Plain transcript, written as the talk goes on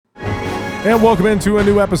And welcome into a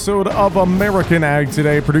new episode of American Ag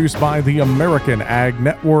Today, produced by the American Ag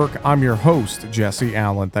Network. I'm your host, Jesse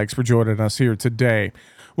Allen. Thanks for joining us here today.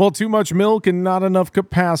 Well, too much milk and not enough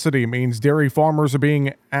capacity means dairy farmers are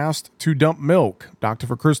being asked to dump milk. Dr.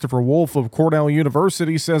 Christopher Wolf of Cornell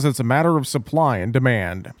University says it's a matter of supply and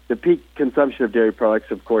demand. The peak consumption of dairy products,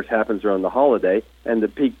 of course, happens around the holiday, and the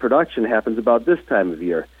peak production happens about this time of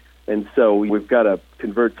year. And so we've got to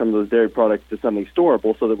convert some of those dairy products to something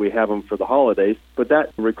storable so that we have them for the holidays. But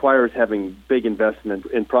that requires having big investment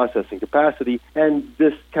in processing capacity. And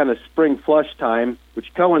this kind of spring flush time,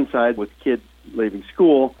 which coincides with kids leaving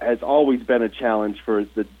school, has always been a challenge for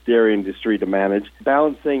the dairy industry to manage.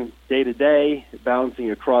 Balancing day to day,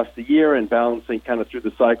 balancing across the year, and balancing kind of through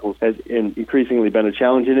the cycles has increasingly been a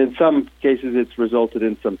challenge. And in some cases, it's resulted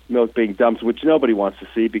in some milk being dumped, which nobody wants to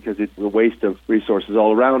see because it's a waste of resources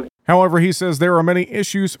all around. However, he says there are many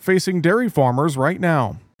issues facing dairy farmers right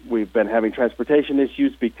now. We've been having transportation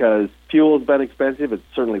issues because fuel has been expensive. It's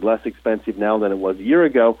certainly less expensive now than it was a year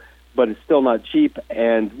ago, but it's still not cheap,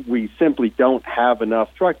 and we simply don't have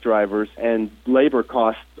enough truck drivers and labor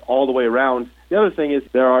costs all the way around. The other thing is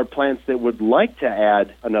there are plants that would like to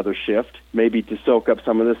add another shift, maybe to soak up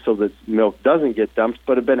some of this so that milk doesn't get dumped,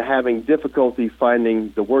 but have been having difficulty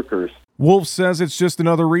finding the workers. Wolf says it's just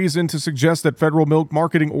another reason to suggest that federal milk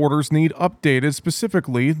marketing orders need updated,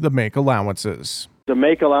 specifically the make allowances. The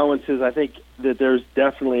make allowances, I think that there's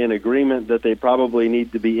definitely an agreement that they probably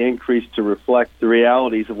need to be increased to reflect the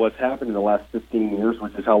realities of what's happened in the last 15 years,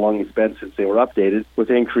 which is how long it's been since they were updated,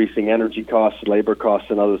 with increasing energy costs, labor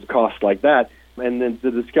costs, and other costs like that. And then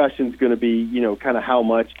the discussion is going to be, kind of how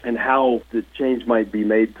much and how the change might be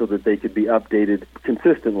made so that they could be updated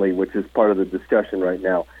consistently, which is part of the discussion right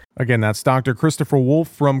now. Again, that's Dr. Christopher Wolf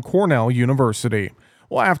from Cornell University.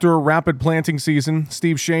 Well, after a rapid planting season,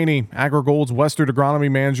 Steve Shaney, AgriGold's Western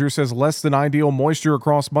Agronomy Manager, says less than ideal moisture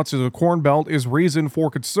across much of the Corn Belt is reason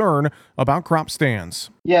for concern about crop stands.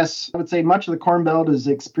 Yes, I would say much of the Corn Belt is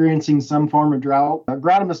experiencing some form of drought.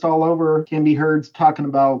 Agronomists all over can be heard talking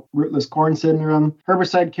about rootless corn syndrome,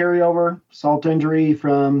 herbicide carryover, salt injury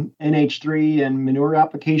from NH3 and manure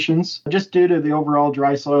applications, just due to the overall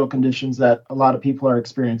dry soil conditions that a lot of people are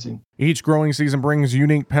experiencing. Each growing season brings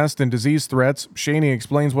unique pest and disease threats. Shaney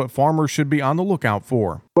explains what farmers should be on the lookout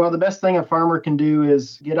for. Well, the best thing a farmer can do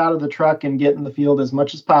is get out of the truck and get in the field as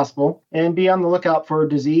much as possible and be on the lookout for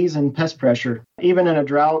disease and pest pressure. Even in a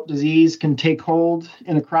drought, disease can take hold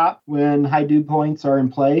in a crop when high dew points are in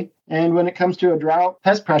play. And when it comes to a drought,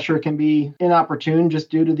 pest pressure can be inopportune just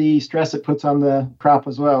due to the stress it puts on the crop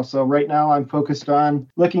as well. So right now I'm focused on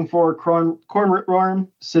looking for corn rootworm,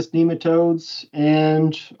 cyst nematodes,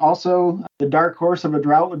 and also the dark horse of a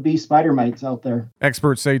drought would be spider mites out there.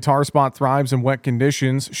 Experts say tar spot thrives in wet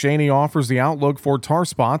conditions. Shaney offers the outlook for tar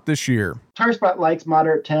spot this year. Tar spot likes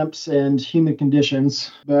moderate temps and humid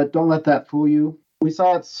conditions, but don't let that fool you. We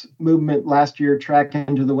saw its movement last year track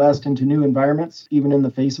into the west into new environments, even in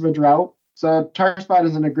the face of a drought. So tar spot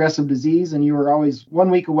is an aggressive disease, and you are always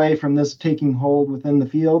 1 week away from this taking hold within the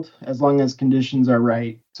field, as long as conditions are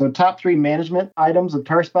right. So top 3 management items of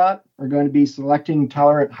tar spot are going to be selecting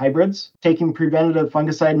tolerant hybrids, taking preventative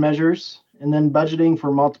fungicide measures, and then budgeting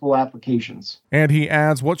for multiple applications. And he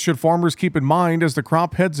adds, what should farmers keep in mind as the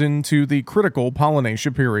crop heads into the critical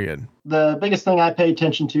pollination period? The biggest thing I pay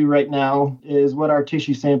attention to right now is what our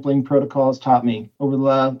tissue sampling protocol has taught me over the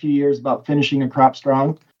last few years about finishing a crop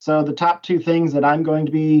strong. So the top 2 things that I'm going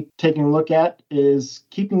to be taking a look at is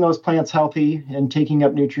keeping those plants healthy and taking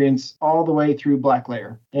up nutrients all the way through black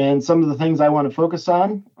layer. And some of the things I want to focus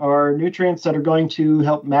on are nutrients that are going to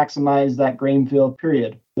help maximize that grain field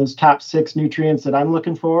period. Those top 6 nutrients that I'm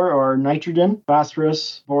looking for are nitrogen,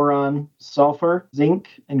 phosphorus, boron, sulfur, zinc,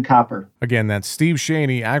 and copper. Again, that's Steve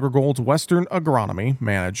Shaney, AgriGold's Western Agronomy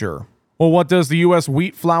Manager. Well, what does the U.S.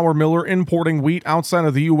 wheat flour miller importing wheat outside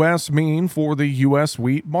of the U.S. mean for the U.S.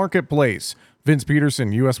 wheat marketplace? Vince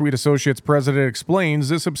Peterson, U.S. Wheat Associates President, explains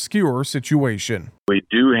this obscure situation. We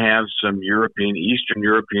do have some Eastern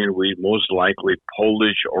European wheat, most likely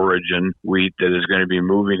Polish origin wheat, that is going to be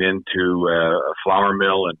moving into a flour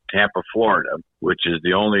mill in Tampa, Florida, which is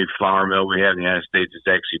the only flour mill we have in the United States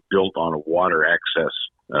that's actually built on a water access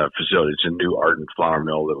facility. It's a new ardent flour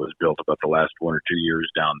mill that was built about the last 1 or 2 years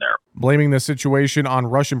down there. Blaming the situation on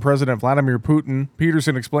Russian President Vladimir Putin,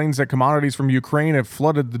 Peterson explains that commodities from Ukraine have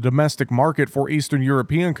flooded the domestic market for Eastern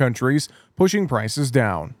European countries, pushing prices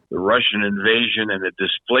down. The Russian invasion and the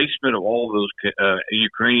displacement of all those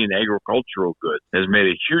Ukrainian agricultural goods has made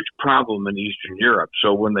a huge problem in Eastern Europe.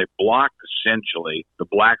 So when they blocked essentially the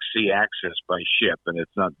Black Sea access by ship, and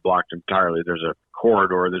it's not blocked entirely, there's a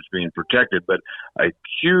corridor that's being protected, but a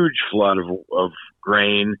huge flood of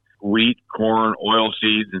grain, wheat, corn,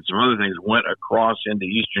 oilseeds, and some other things went across into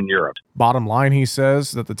Eastern Europe. Bottom line, he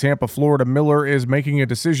says that the Tampa, Florida miller is making a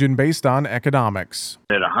decision based on economics.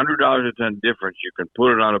 At $100 a ton difference, you can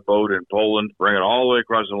put it on a boat in Poland, bring it all the way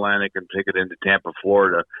across the Atlantic, and take it into Tampa,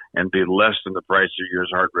 Florida, and be less than the price of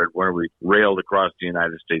yours hard red when we railed across the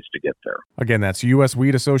United States to get there. Again, that's U.S.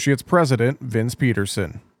 Wheat Associates President Vince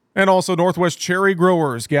Peterson. And also, Northwest cherry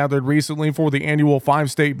growers gathered recently for the annual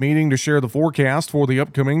 5-state meeting to share the forecast for the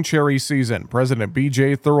upcoming cherry season. President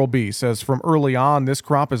B.J. Thurlby says from early on, this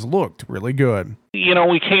crop has looked really good.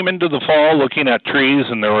 We came into the fall looking at trees,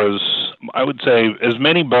 and there was, I would say, as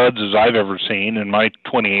many buds as I've ever seen in my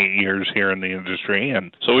 28 years here in the industry.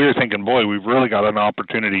 And so we were thinking, boy, we've really got an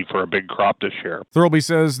opportunity for a big crop this year. Thurlby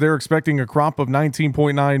says they're expecting a crop of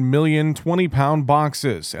 19.9 million 20-pound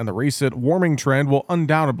boxes, and the recent warming trend will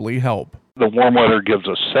undoubtedly help. The warm weather gives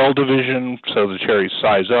us cell division, so the cherries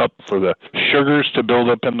size up for the sugars to build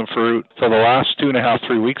up in the fruit. So the last 2.5,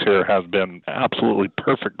 3 weeks here have been absolutely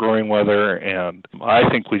perfect growing weather, and I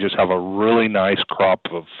think we just have a really nice crop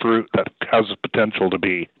of fruit that has the potential to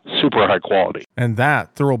be super high quality. And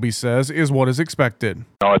that, Thurlby says, is what is expected.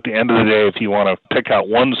 At the end of the day, if you want to pick out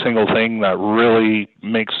one single thing that really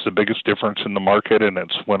makes the biggest difference in the market, and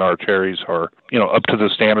it's when our cherries are, up to the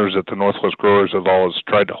standards that the Northwest growers have always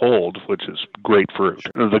tried to hold, which is great fruit.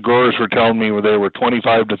 The growers were telling me they were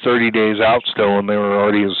 25 to 30 days out still, and they were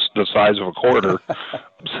already the size of a quarter.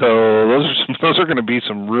 So those are going to be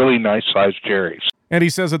some really nice sized cherries. And he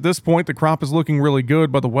says at this point, the crop is looking really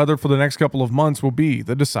good, but the weather for the next couple of months will be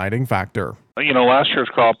the deciding factor. Last year's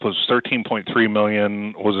crop was 13.3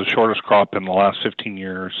 million, was the shortest crop in the last 15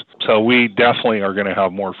 years. So we definitely are going to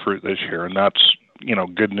have more fruit this year, and that's,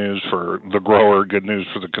 good news for the grower, good news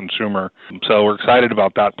for the consumer. So we're excited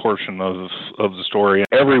about that portion of the story.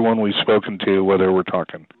 Everyone we've spoken to, whether we're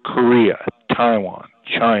talking Korea, Taiwan,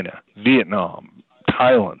 China, Vietnam,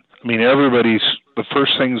 Thailand, everybody's, the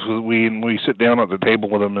first things we sit down at the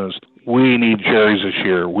table with them is, we need cherries this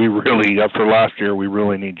year. After last year, we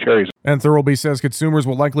really need cherries. And Thurlby says consumers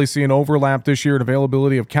will likely see an overlap this year in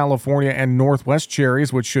availability of California and Northwest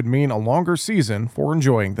cherries, which should mean a longer season for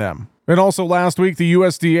enjoying them. And also last week, the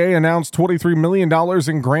USDA announced $23 million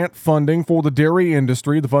in grant funding for the dairy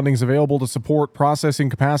industry. The funding is available to support processing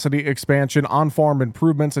capacity expansion, on-farm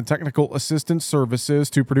improvements, and technical assistance services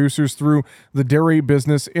to producers through the Dairy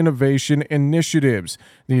Business Innovation Initiatives.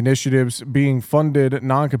 The initiatives being funded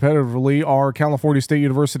non-competitively are California State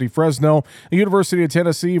University, Fresno, the University of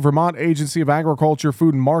Tennessee, Vermont Agency of Agriculture,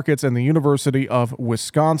 Food and Markets, and the University of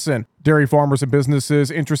Wisconsin. Dairy farmers and businesses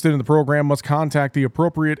interested in the program must contact the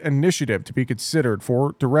appropriate initiative to be considered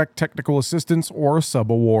for direct technical assistance or a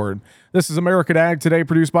sub-award. This is American Ag Today,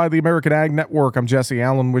 produced by the American Ag Network. I'm Jesse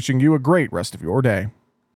Allen, wishing you a great rest of your day.